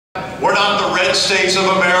We're not the red states of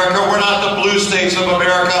America. We're not the blue states of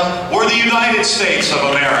America. We're the United States of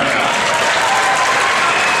America.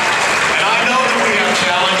 And I know that we have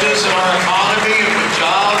challenges in our economy and with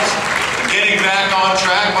jobs and getting back on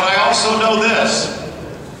track, but I also know this.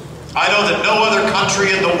 I know that no other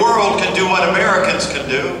country in the world can do what Americans can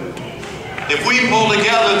do. If we pull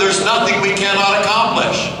together, there's nothing we cannot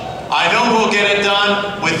accomplish. I know we'll get it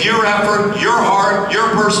done with your effort, your heart, your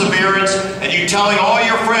perseverance, and you telling all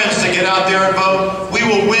your friends to get out there and vote. We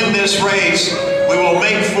will win this race. We will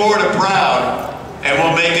make Florida proud, and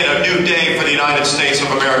we'll make it a new day for the United States of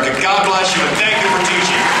America. God bless you, and thank you for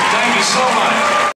teaching. Thank you so much.